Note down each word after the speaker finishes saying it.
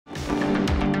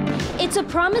It's a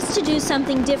promise to do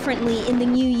something differently in the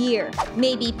new year.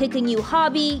 Maybe pick a new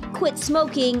hobby, quit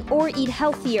smoking, or eat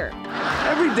healthier.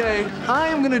 Every day, I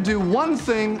am gonna do one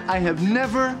thing I have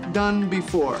never done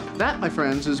before. That, my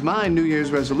friends, is my New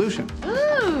Year's resolution.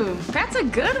 Ooh, that's a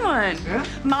good one. Yeah?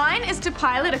 Mine is to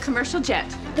pilot a commercial jet.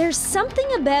 There's something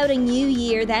about a new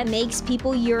year that makes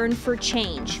people yearn for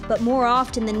change. But more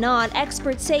often than not,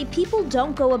 experts say people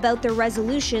don't go about their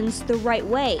resolutions the right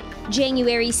way.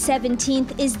 January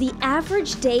 17th is the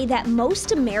average day that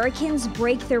most Americans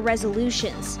break their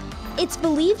resolutions. It's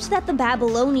believed that the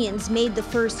Babylonians made the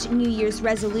first New Year's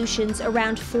resolutions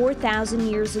around 4,000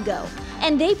 years ago,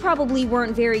 and they probably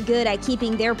weren't very good at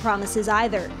keeping their promises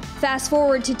either. Fast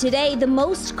forward to today, the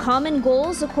most common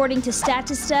goals according to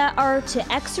Statista are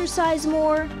to exercise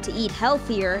more, to eat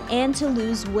healthier, and to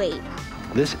lose weight.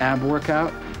 This ab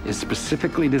workout is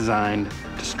specifically designed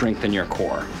to strengthen your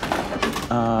core.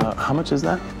 How much is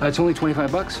that? It's only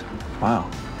 25 bucks. Wow.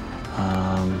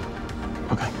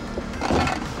 Okay.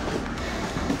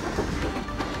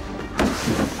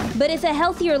 But if a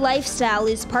healthier lifestyle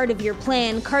is part of your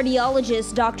plan,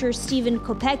 cardiologist Dr. Stephen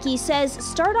Kopecky says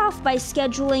start off by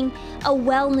scheduling a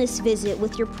wellness visit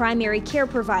with your primary care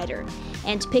provider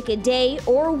and pick a day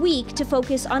or week to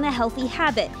focus on a healthy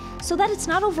habit so that it's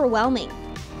not overwhelming.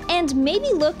 And maybe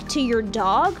look to your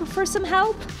dog for some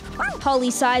help. Holly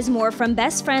Sizemore from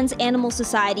Best Friends Animal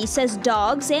Society says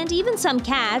dogs and even some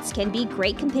cats can be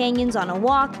great companions on a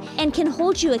walk and can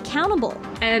hold you accountable.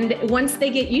 And once they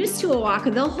get used to a walk,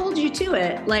 they'll hold you to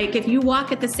it. Like if you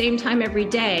walk at the same time every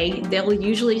day, they'll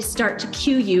usually start to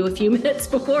cue you a few minutes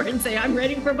before and say, I'm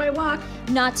ready for my walk.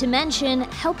 Not to mention,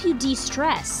 help you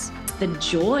de-stress. The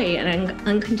joy and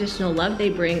unconditional love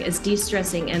they bring is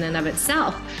de-stressing in and of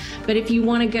itself. But if you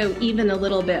want to go even a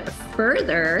little bit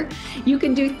further, you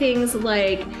can do things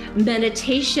like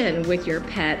meditation with your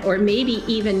pet or maybe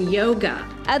even yoga.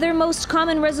 Other most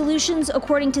common resolutions,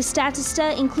 according to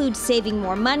Statista, include saving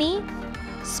more money,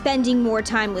 spending more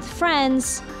time with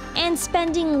friends, and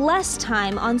spending less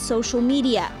time on social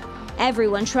media.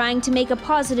 Everyone trying to make a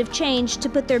positive change to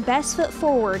put their best foot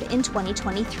forward in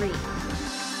 2023.